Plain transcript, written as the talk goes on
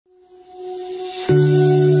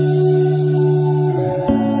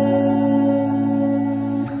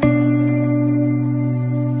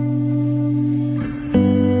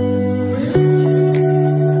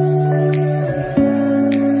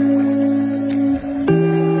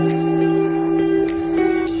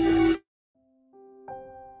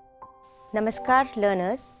Namaskar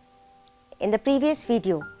learners, in the previous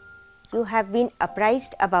video you have been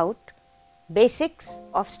apprised about basics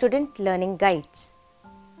of student learning guides.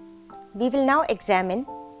 We will now examine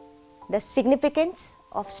the significance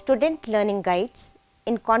of student learning guides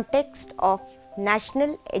in context of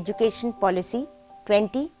National Education Policy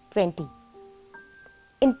 2020.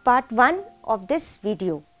 In part 1 of this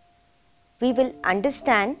video, we will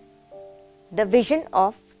understand the vision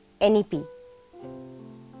of NEP.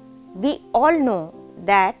 We all know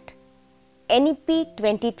that NEP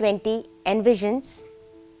 2020 envisions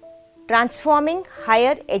transforming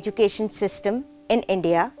higher education system in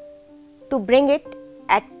India to bring it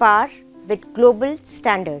at par with global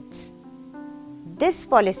standards. This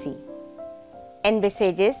policy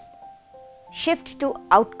envisages shift to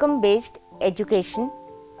outcome-based education,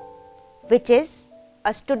 which is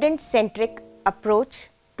a student-centric approach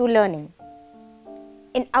to learning.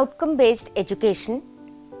 In outcome-based education,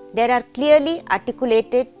 there are clearly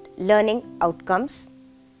articulated learning outcomes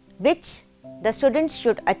which the students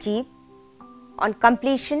should achieve on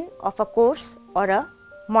completion of a course or a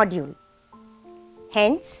module.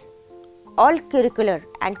 Hence, all curricular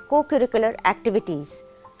and co-curricular activities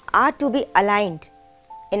are to be aligned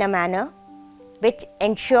in a manner which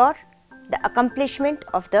ensure the accomplishment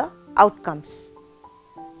of the outcomes.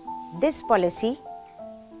 This policy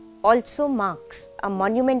also marks a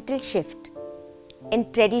monumental shift in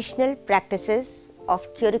traditional practices of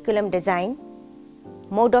curriculum design,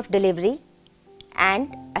 mode of delivery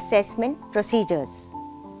and assessment procedures.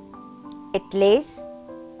 It lays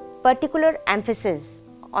particular emphasis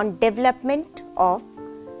on development of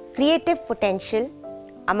creative potential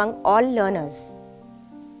among all learners.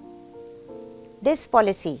 This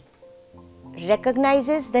policy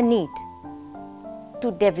recognizes the need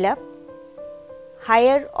to develop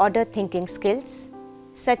higher order thinking skills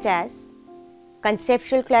such as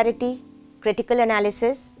conceptual clarity, critical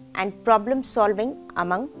analysis and problem solving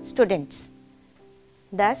among students.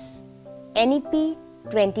 Thus, NEP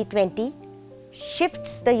 2020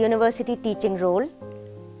 shifts the university teaching role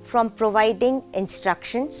from providing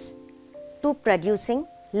instructions to producing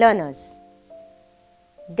learners.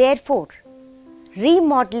 Therefore,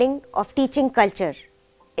 remodeling of teaching culture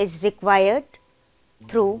is required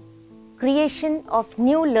through creation of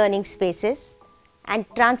new learning spaces and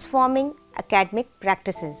transforming academic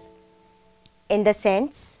practices, in the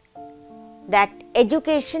sense that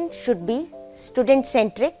education should be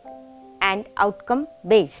student-centric and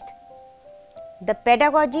outcome-based. The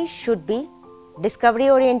pedagogy should be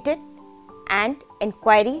discovery-oriented and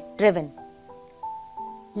inquiry-driven.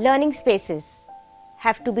 Learning spaces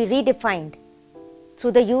have to be redefined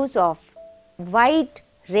through the use of wide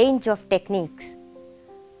range of techniques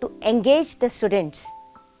to engage the students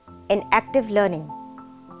in active learning.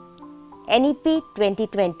 NEP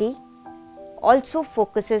 2020 also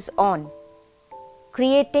focuses on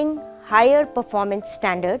creating higher performance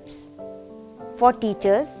standards for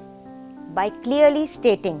teachers by clearly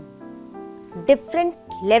stating different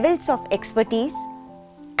levels of expertise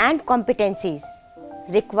and competencies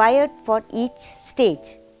required for each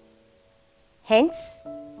stage. Hence,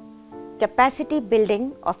 capacity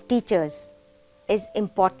building of teachers is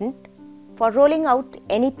important for rolling out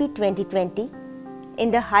NEP 2020 in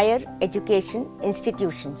the higher education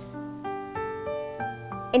institutions.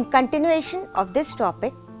 In continuation of this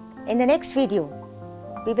topic, in the next video,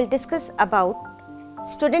 we will discuss about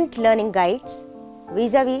student learning guides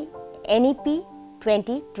vis-à-vis NEP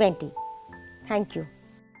 2020. Thank you.